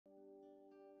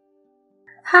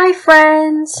Hi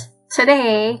friends!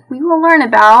 Today we will learn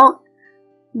about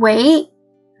weight,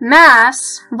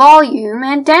 mass, volume,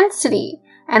 and density,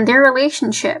 and their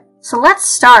relationship. So let's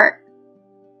start.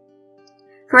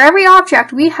 For every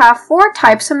object we have 4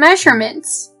 types of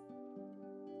measurements: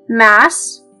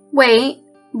 mass, weight,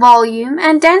 volume,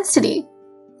 and density.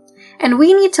 And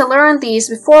we need to learn these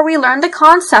before we learn the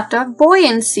concept of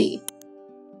buoyancy.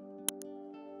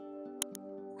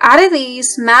 Out of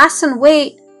these, mass and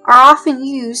weight are often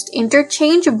used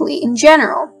interchangeably in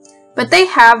general, but they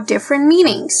have different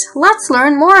meanings. Let's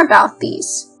learn more about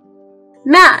these.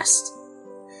 Mass.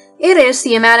 It is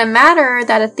the amount of matter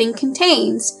that a thing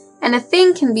contains, and a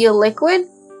thing can be a liquid,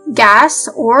 gas,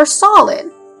 or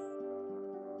solid.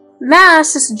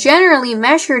 Mass is generally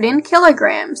measured in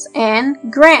kilograms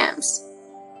and grams.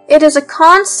 It is a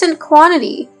constant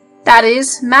quantity. That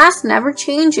is, mass never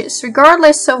changes,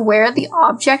 regardless of where the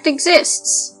object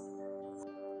exists.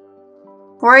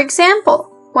 For example,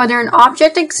 whether an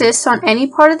object exists on any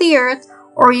part of the Earth,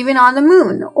 or even on the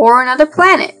Moon, or another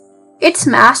planet, its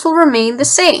mass will remain the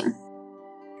same.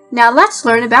 Now let's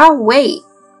learn about weight.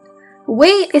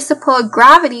 Weight is the pull of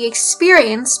gravity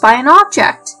experienced by an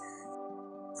object.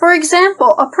 For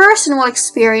example, a person will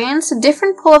experience a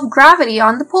different pull of gravity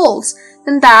on the poles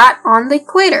than that on the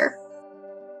equator.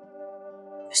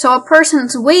 So a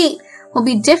person's weight will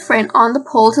be different on the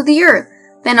poles of the Earth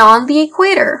than on the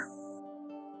equator.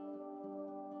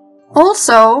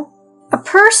 Also, a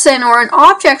person or an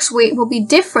object's weight will be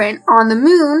different on the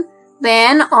Moon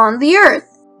than on the Earth.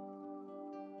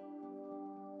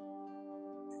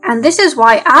 And this is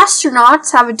why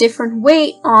astronauts have a different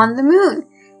weight on the Moon,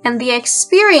 and they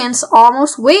experience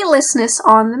almost weightlessness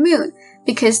on the Moon,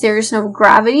 because there is no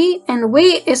gravity, and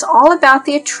weight is all about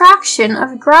the attraction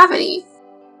of gravity.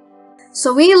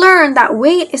 So we learned that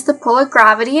weight is the pull of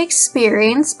gravity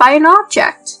experienced by an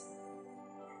object.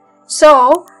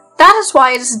 So that is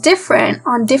why it is different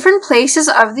on different places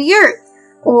of the Earth,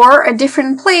 or a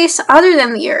different place other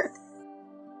than the Earth.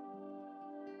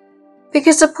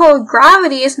 Because the pull of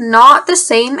gravity is not the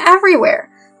same everywhere,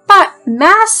 but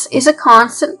mass is a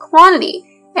constant quantity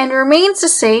and remains the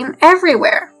same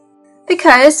everywhere,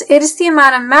 because it is the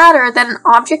amount of matter that an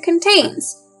object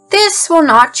contains. This will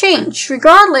not change,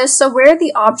 regardless of where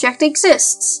the object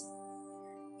exists.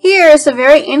 Here is a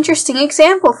very interesting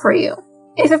example for you.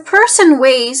 If a person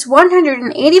weighs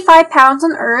 185 pounds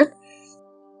on Earth,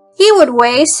 he would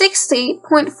weigh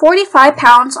 60.45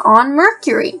 pounds on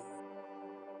Mercury.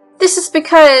 This is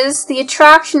because the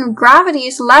attraction of gravity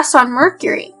is less on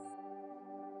Mercury.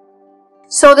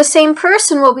 So the same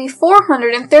person will be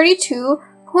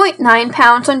 432.9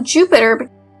 pounds on Jupiter,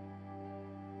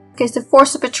 because the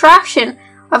force of attraction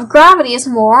of gravity is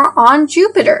more on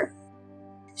Jupiter.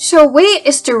 So weight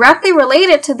is directly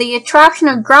related to the attraction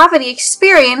of gravity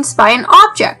experienced by an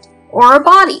object or a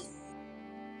body.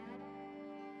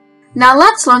 Now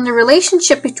let's learn the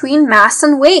relationship between mass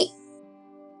and weight.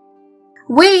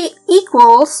 Weight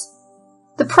equals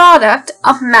the product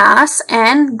of mass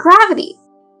and gravity.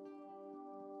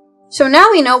 So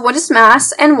now we know what is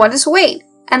mass and what is weight,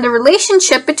 and the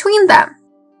relationship between them.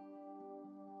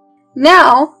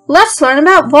 Now, let's learn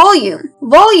about volume.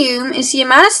 Volume is the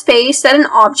amount of space that an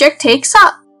object takes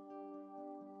up.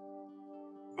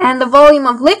 And the volume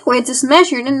of liquids is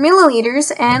measured in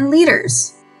milliliters and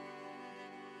liters.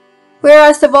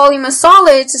 Whereas the volume of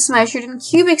solids is measured in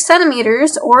cubic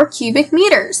centimeters or cubic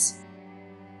meters.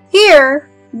 Here,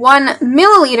 1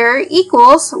 milliliter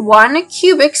equals 1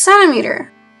 cubic centimeter.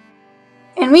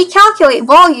 And we calculate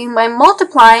volume by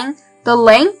multiplying the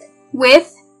length,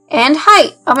 width, and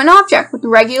height of an object with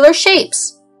regular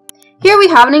shapes. Here we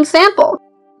have an example.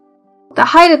 The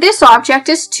height of this object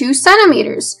is 2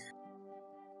 centimeters.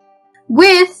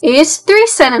 Width is 3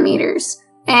 centimeters.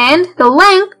 And the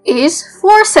length is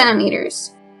 4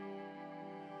 centimeters.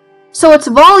 So its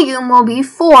volume will be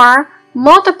 4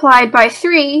 multiplied by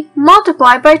 3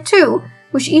 multiplied by 2,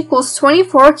 which equals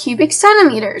 24 cubic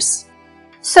centimeters.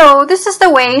 So this is the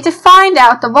way to find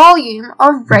out the volume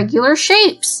of regular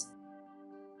shapes.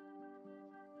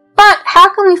 But how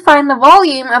can we find the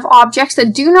volume of objects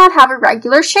that do not have a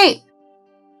regular shape?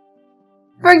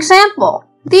 For example,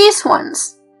 these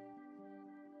ones.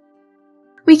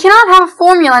 We cannot have a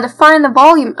formula to find the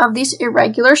volume of these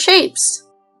irregular shapes.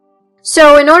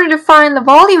 So in order to find the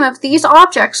volume of these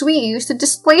objects, we use the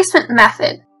displacement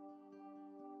method.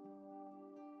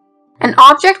 An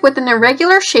object with an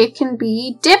irregular shape can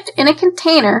be dipped in a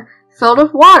container filled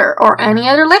with water or any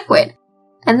other liquid.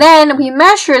 And then we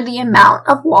measure the amount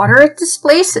of water it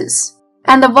displaces.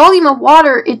 And the volume of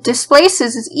water it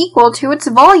displaces is equal to its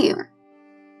volume.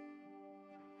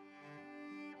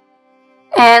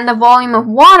 and the volume of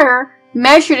water,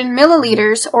 measured in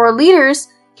milliliters or liters,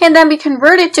 can then be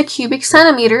converted to cubic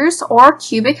centimeters or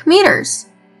cubic meters.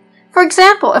 For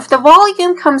example, if the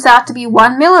volume comes out to be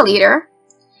 1 milliliter,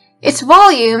 its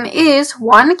volume is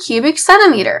 1 cubic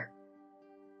centimeter.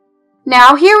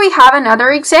 Now here we have another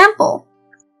example.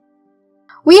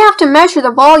 We have to measure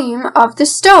the volume of the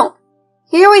stone.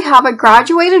 Here we have a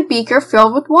graduated beaker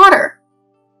filled with water.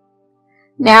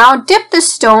 Now dip the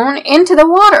stone into the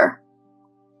water.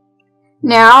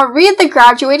 Now read the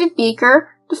graduated beaker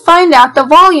to find out the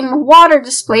volume of water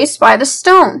displaced by the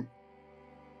stone.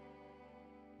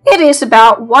 It is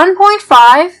about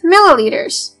 1.5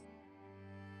 milliliters.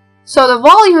 So the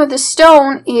volume of the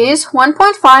stone is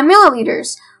 1.5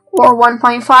 milliliters, or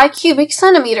 1.5 cubic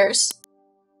centimeters.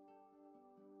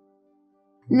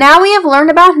 Now we have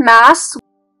learned about mass,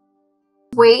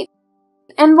 weight,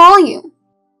 and volume.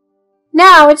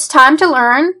 Now it's time to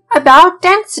learn about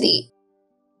density.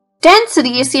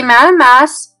 Density is the amount of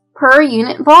mass per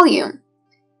unit volume.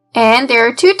 And there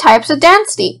are two types of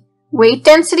density, weight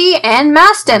density and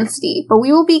mass density, but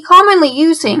we will be commonly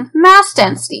using mass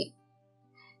density.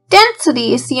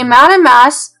 Density is the amount of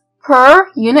mass per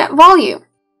unit volume.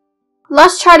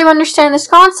 Let's try to understand this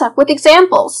concept with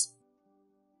examples.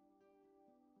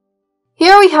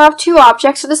 Here we have two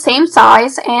objects of the same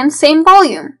size and same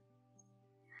volume.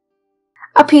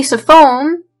 A piece of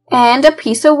foam and a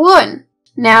piece of wood.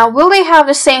 Now, will they have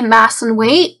the same mass and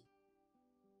weight?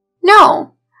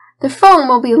 No, the foam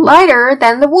will be lighter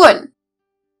than the wood.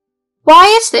 Why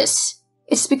is this?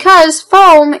 It's because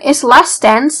foam is less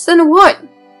dense than wood.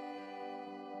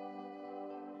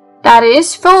 That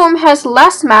is, foam has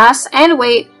less mass and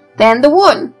weight than the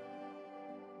wood.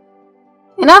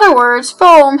 In other words,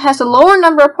 foam has a lower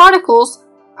number of particles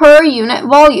per unit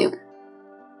volume.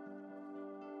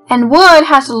 And wood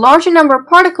has a larger number of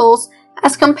particles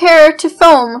as compared to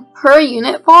foam per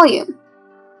unit volume.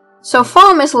 So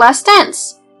foam is less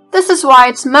dense. This is why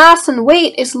its mass and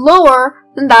weight is lower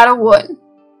than that of wood.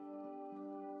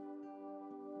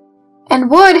 And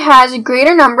wood has a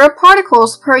greater number of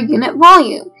particles per unit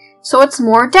volume, so it's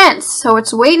more dense, so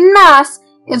its weight and mass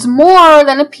is more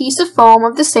than a piece of foam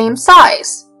of the same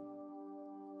size.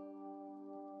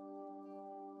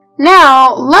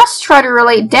 Now, let's try to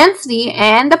relate density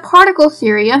and the particle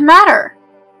theory of matter.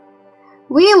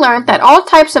 We learned that all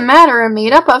types of matter are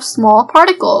made up of small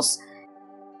particles,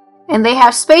 and they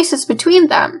have spaces between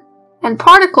them, and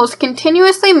particles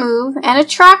continuously move and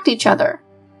attract each other.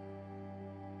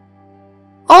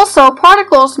 Also,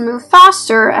 particles move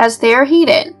faster as they are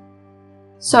heated.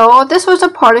 So, this was a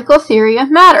particle theory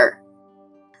of matter.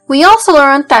 We also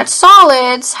learned that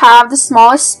solids have the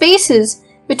smallest spaces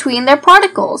between their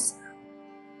particles.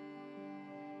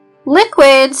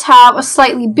 Liquids have a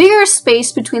slightly bigger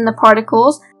space between the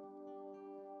particles,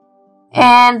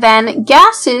 and then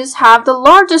gases have the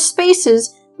largest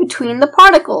spaces between the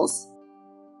particles.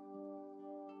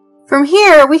 From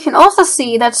here, we can also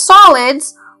see that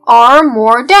solids are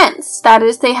more dense. That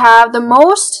is, they have the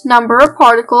most number of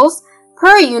particles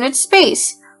per unit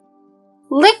space.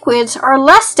 Liquids are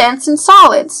less dense than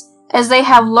solids, as they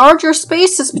have larger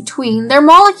spaces between their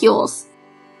molecules.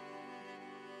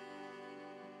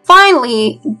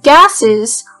 Finally,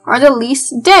 gases are the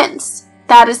least dense.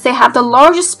 That is, they have the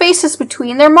largest spaces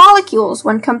between their molecules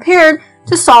when compared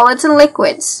to solids and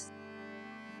liquids.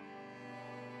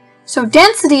 So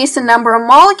density is the number of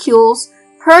molecules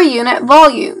per unit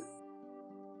volume.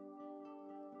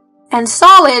 And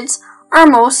solids are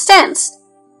most dense.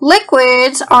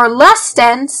 Liquids are less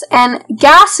dense, and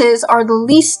gases are the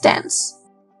least dense.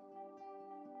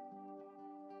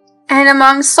 And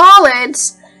among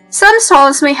solids, some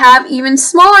solids may have even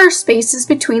smaller spaces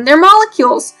between their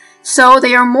molecules, so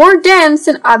they are more dense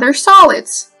than other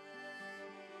solids.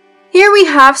 Here we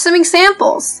have some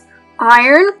examples: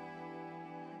 iron,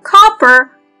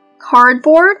 copper,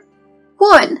 cardboard,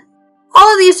 wood.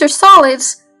 All of these are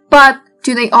solids, but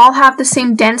do they all have the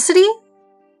same density?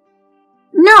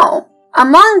 No.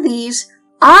 Among these,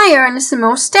 iron is the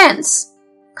most dense.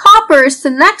 Copper is the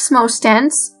next most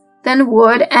dense, then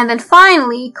wood, and then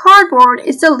finally, cardboard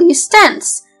is the least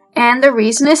dense. And the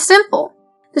reason is simple.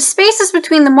 The spaces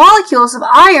between the molecules of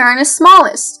iron is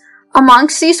smallest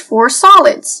amongst these four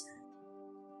solids.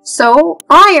 So,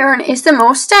 iron is the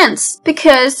most dense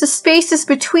because the spaces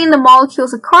between the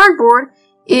molecules of cardboard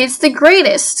is the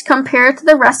greatest compared to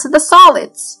the rest of the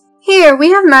solids. Here we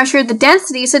have measured the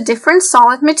densities of different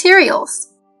solid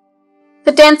materials.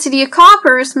 The density of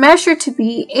copper is measured to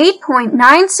be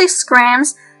 8.96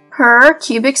 grams per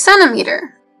cubic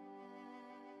centimeter.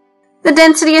 The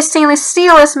density of stainless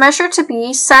steel is measured to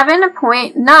be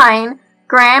 7.9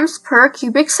 grams per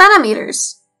cubic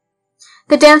centimeters.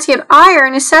 The density of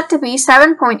iron is said to be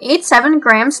 7.87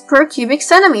 grams per cubic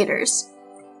centimeters.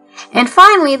 And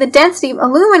finally, the density of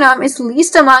aluminum is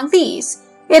least among these.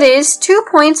 It is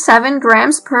 2.7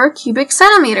 grams per cubic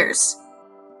centimeters.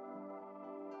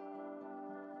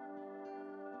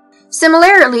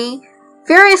 Similarly,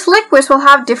 various liquids will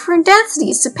have different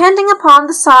densities depending upon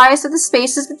the size of the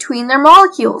spaces between their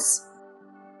molecules.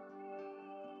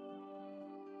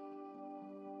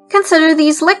 Consider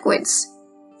these liquids: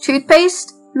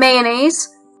 toothpaste,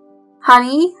 mayonnaise,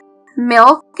 honey,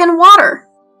 milk, and water.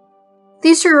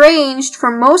 These are ranged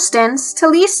from most dense to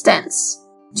least dense.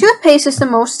 Toothpaste is the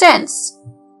most dense,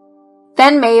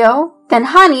 then mayo, then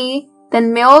honey,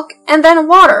 then milk, and then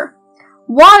water.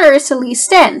 Water is the least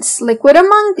dense liquid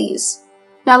among these.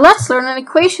 Now let's learn an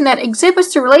equation that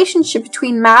exhibits the relationship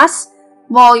between mass,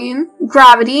 volume,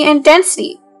 gravity, and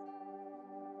density.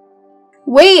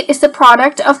 Weight is the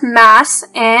product of mass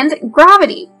and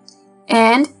gravity,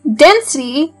 and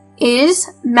density is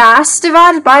mass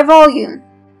divided by volume.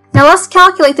 Now let's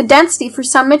calculate the density for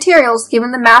some materials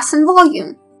given the mass and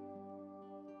volume.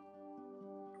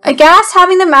 A gas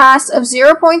having the mass of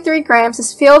 0.3 grams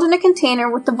is filled in a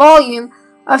container with the volume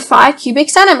of 5 cubic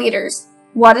centimeters.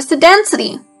 What is the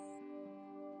density?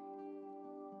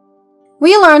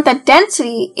 We learned that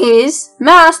density is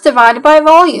mass divided by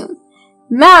volume.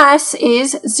 Mass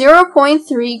is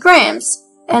 0.3 grams,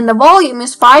 and the volume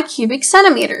is 5 cubic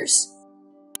centimeters.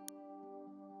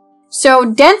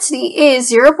 So density is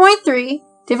 0.3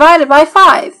 divided by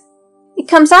 5. It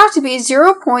comes out to be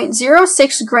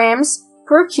 0.06 grams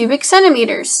per cubic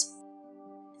centimeters.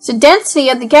 So density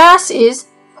of the gas is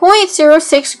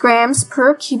 0.06 grams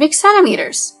per cubic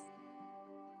centimeters.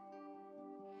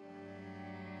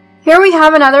 Here we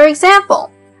have another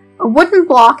example. A wooden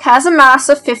block has a mass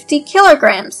of 50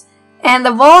 kilograms and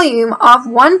the volume of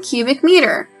 1 cubic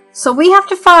meter, so we have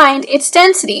to find its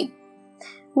density.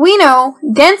 We know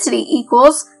density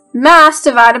equals mass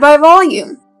divided by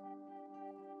volume.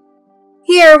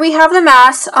 Here we have the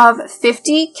mass of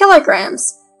 50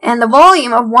 kilograms and the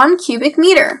volume of 1 cubic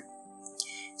meter.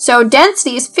 So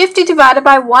density is 50 divided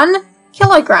by 1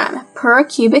 kilogram per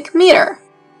cubic meter.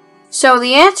 So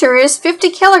the answer is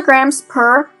 50 kilograms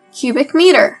per cubic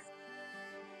meter.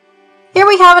 Here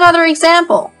we have another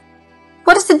example.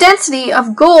 What is the density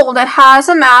of gold that has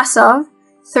a mass of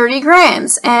 30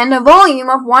 grams and a volume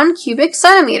of 1 cubic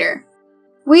centimeter?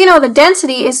 We know the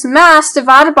density is mass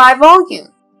divided by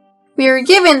volume. We are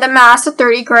given the mass of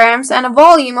 30 grams and a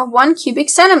volume of 1 cubic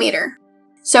centimeter.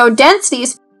 So density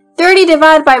is 30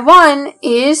 divided by 1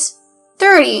 is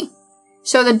 30.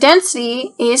 So the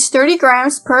density is 30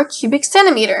 grams per cubic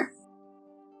centimeter.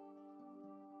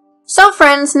 So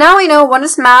friends, now we know what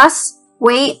is mass,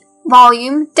 weight,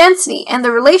 volume, density, and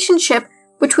the relationship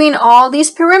between all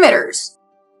these parameters.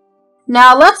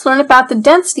 Now let's learn about the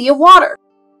density of water.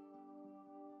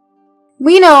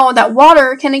 We know that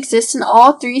water can exist in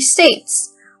all three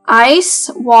states: ice,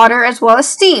 water, as well as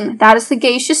steam. That is the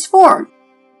gaseous form,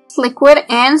 liquid,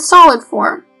 and solid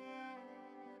form.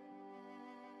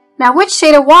 Now, which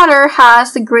state of water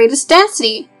has the greatest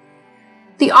density?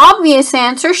 The obvious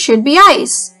answer should be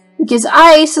ice, because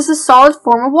ice is a solid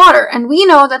form of water, and we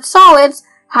know that solids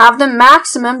have the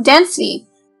maximum density.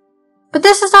 But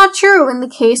this is not true in the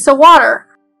case of water.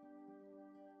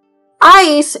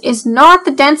 Ice is not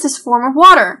the densest form of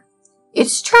water.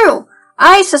 It's true,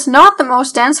 ice is not the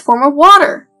most dense form of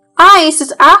water. Ice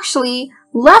is actually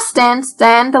less dense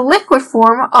than the liquid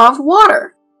form of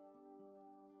water.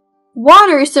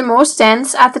 Water is the most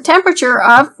dense at the temperature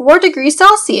of 4 degrees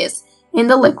Celsius in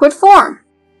the liquid form.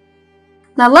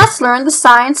 Now let's learn the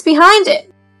science behind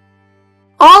it.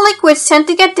 All liquids tend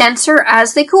to get denser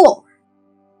as they cool.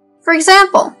 For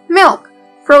example, milk.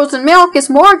 Frozen milk is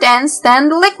more dense than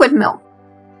the liquid milk.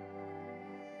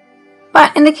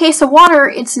 But in the case of water,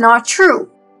 it's not true.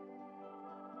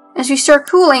 As we start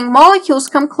cooling, molecules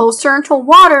come closer until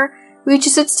water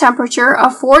reaches its temperature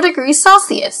of 4 degrees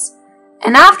Celsius.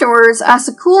 And afterwards, as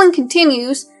the cooling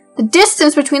continues, the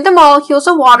distance between the molecules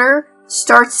of water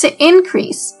starts to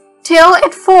increase till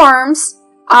it forms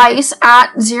ice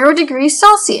at 0 degrees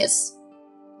Celsius.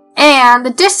 And the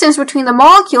distance between the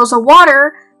molecules of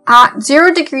water at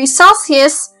 0 degrees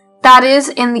Celsius, that is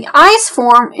in the ice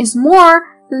form, is more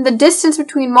than the distance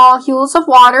between molecules of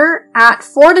water at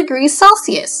 4 degrees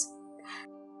Celsius.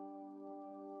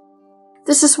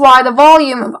 This is why the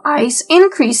volume of ice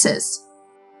increases.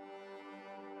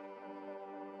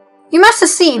 You must have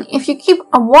seen, if you keep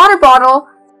a water bottle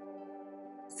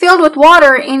filled with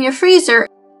water in your freezer,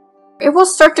 it will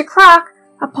start to crack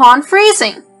upon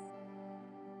freezing.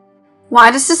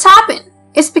 Why does this happen?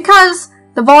 is because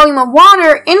the volume of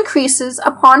water increases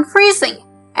upon freezing,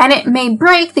 and it may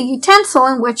break the utensil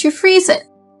in which you freeze it.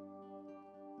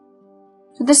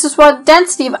 So this is why the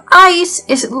density of ice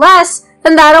is less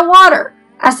than that of water,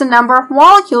 as the number of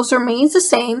molecules remains the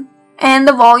same and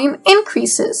the volume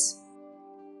increases.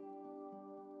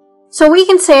 So we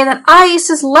can say that ice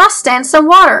is less dense than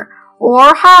water,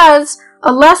 or has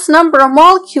a less number of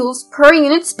molecules per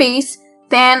unit space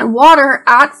than water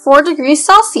at 4 degrees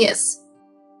Celsius.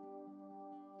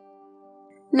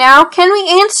 Now, can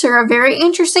we answer a very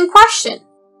interesting question?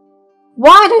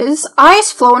 Why does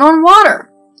ice float on water?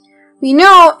 We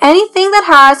know anything that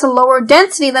has a lower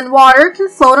density than water can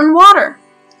float on water.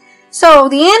 So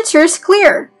the answer is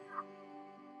clear.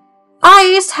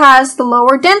 Ice has the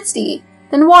lower density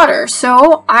than water,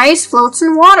 so ice floats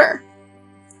in water.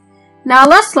 Now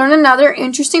let's learn another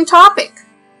interesting topic.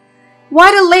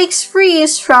 Why do lakes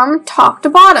freeze from top to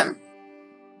bottom?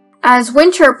 As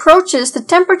winter approaches, the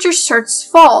temperature starts to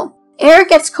fall. Air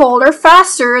gets colder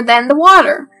faster than the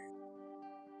water.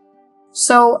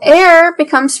 So air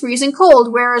becomes freezing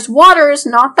cold, whereas water is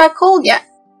not that cold yet.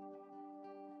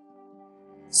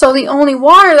 So the only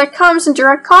water that comes in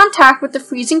direct contact with the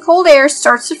freezing cold air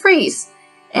starts to freeze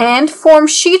and form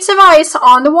sheets of ice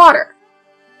on the water.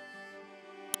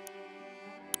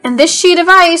 And this sheet of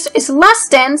ice is less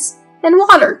dense than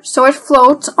water, so it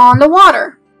floats on the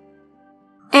water.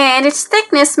 And its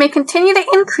thickness may continue to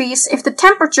increase if the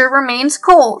temperature remains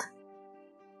cold.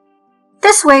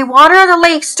 This way, water at a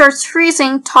lake starts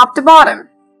freezing top to bottom.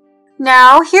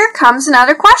 Now, here comes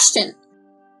another question.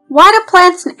 Why do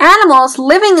plants and animals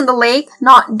living in the lake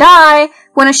not die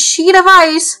when a sheet of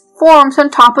ice forms on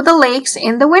top of the lakes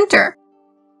in the winter?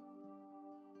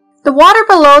 The water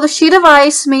below the sheet of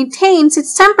ice maintains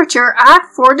its temperature at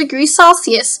 4 degrees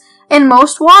Celsius in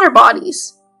most water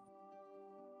bodies.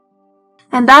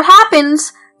 And that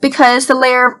happens because the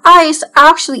layer of ice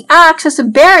actually acts as a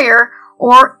barrier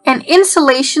or an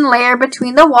insulation layer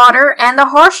between the water and the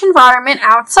harsh environment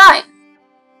outside.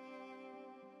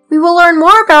 We will learn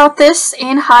more about this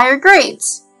in higher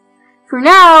grades. For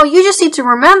now, you just need to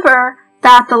remember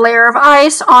that the layer of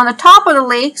ice on the top of the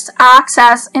lakes acts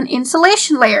as an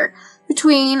insulation layer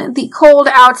between the cold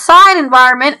outside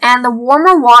environment and the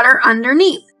warmer water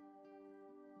underneath.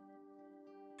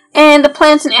 And the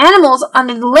plants and animals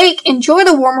under the lake enjoy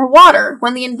the warmer water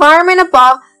when the environment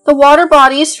above the water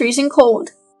body is freezing cold.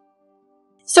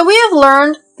 So we have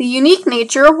learned the unique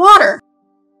nature of water.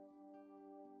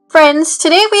 Friends,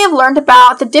 today we have learned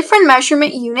about the different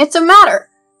measurement units of matter.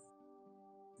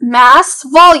 Mass,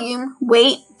 volume,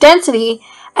 weight, density,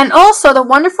 and also the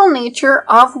wonderful nature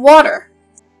of water.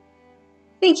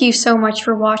 Thank you so much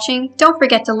for watching. Don't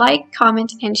forget to like,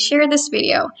 comment, and share this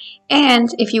video. And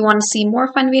if you want to see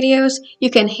more fun videos, you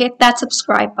can hit that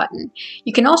subscribe button.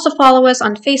 You can also follow us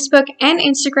on Facebook and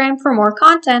Instagram for more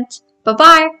content.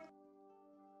 Bye-bye!